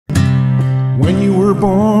When you were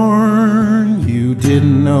born, you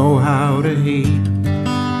didn't know how to hate.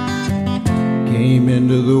 Came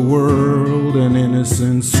into the world an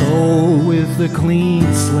innocent soul with a clean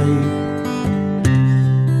slate.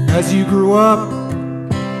 As you grew up,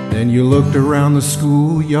 then you looked around the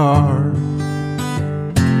schoolyard,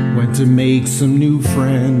 went to make some new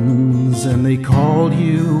friends, and they called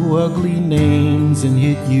you ugly names and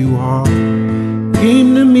hit you hard.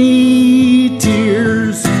 Came to me,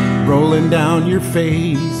 tears rolling down your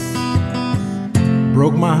face.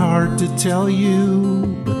 Broke my heart to tell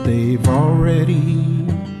you, but they've already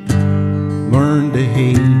learned to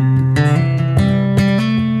hate.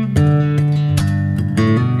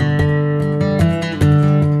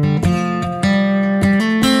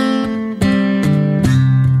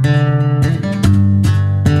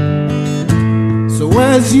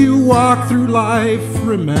 As you walk through life,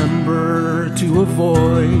 remember to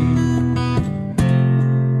avoid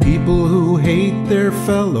people who hate their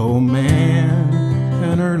fellow man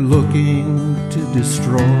and are looking to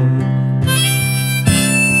destroy.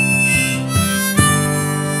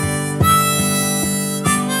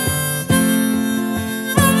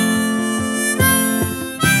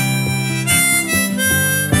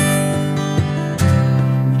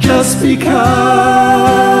 Just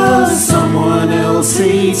because someone else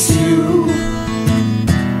hates you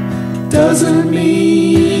doesn't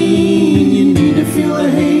mean you need to feel a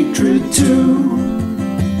hatred too.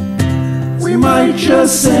 We might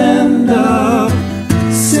just end up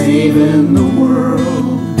saving the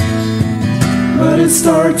world, but it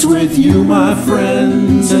starts with you, my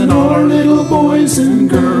friends, and our little boys and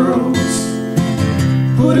girls.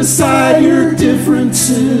 Put aside your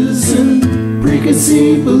differences and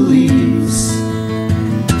preconceived beliefs.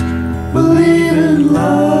 Believe in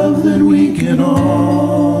love, then we can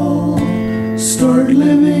all start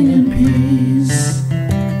living in peace.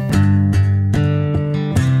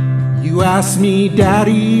 You asked me,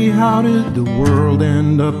 Daddy, how did the world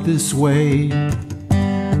end up this way?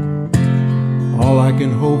 All I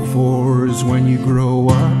can hope for is when you grow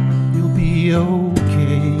up, you'll be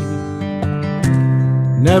okay.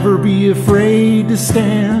 Never be afraid to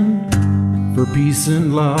stand for peace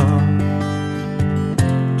and love.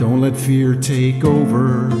 Don't let fear take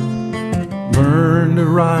over. Learn to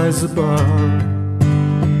rise above.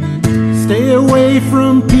 Stay away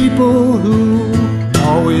from people who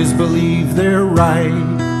always believe they're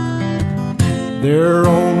right. They're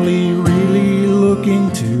only really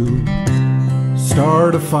looking to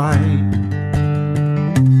start a fight.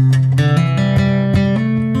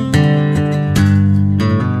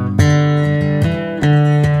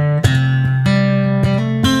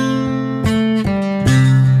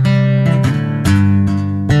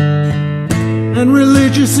 And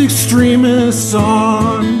religious extremists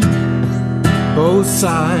on both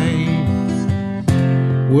sides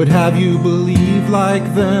would have you believe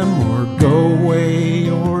like them or go away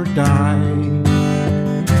or die.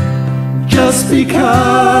 Just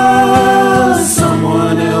because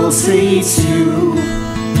someone else hates you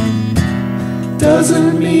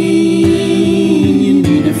doesn't mean you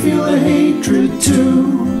need to feel a hatred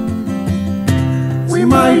too. We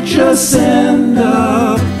might just end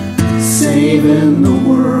up saving the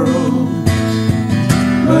world,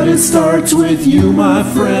 but it starts with you, my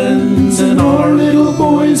friends, and our little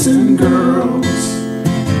boys and girls.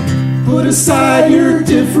 Put aside your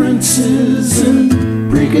differences and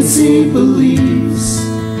preconceived beliefs.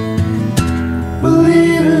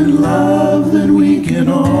 Believe in love, then we can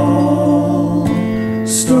all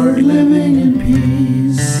start living in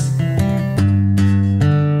peace.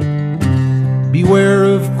 Beware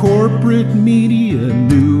of corporate media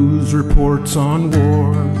news reports on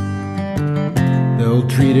war. They'll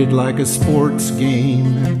treat it like a sports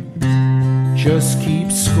game and just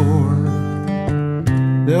keep score.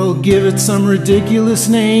 They'll give it some ridiculous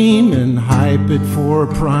name and hype it for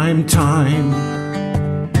prime time.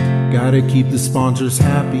 Gotta keep the sponsors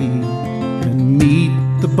happy and meet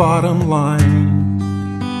the bottom line.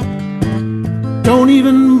 Don't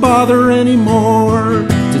even bother anymore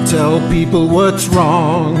to tell people what's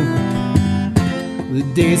wrong. The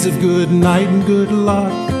days of good night and good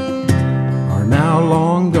luck are now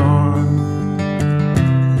long gone.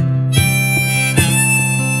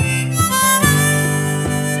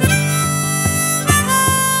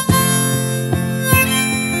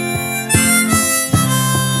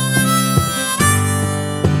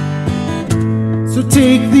 So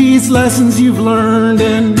take these lessons you've learned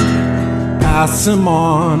and pass them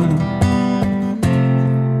on.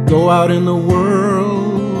 Go out in the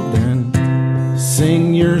world and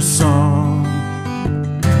sing your song.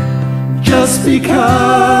 Just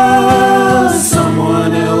because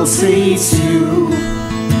someone else hates you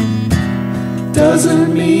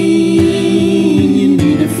doesn't mean you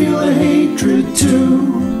need to feel a hatred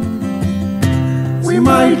too. We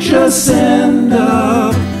might just end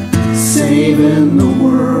up saving the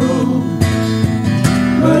world,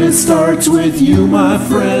 but it starts with you, my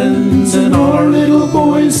friends, and our little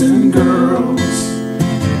boys and girls.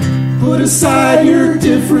 Put aside your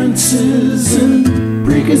differences and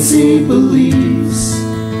preconceived beliefs.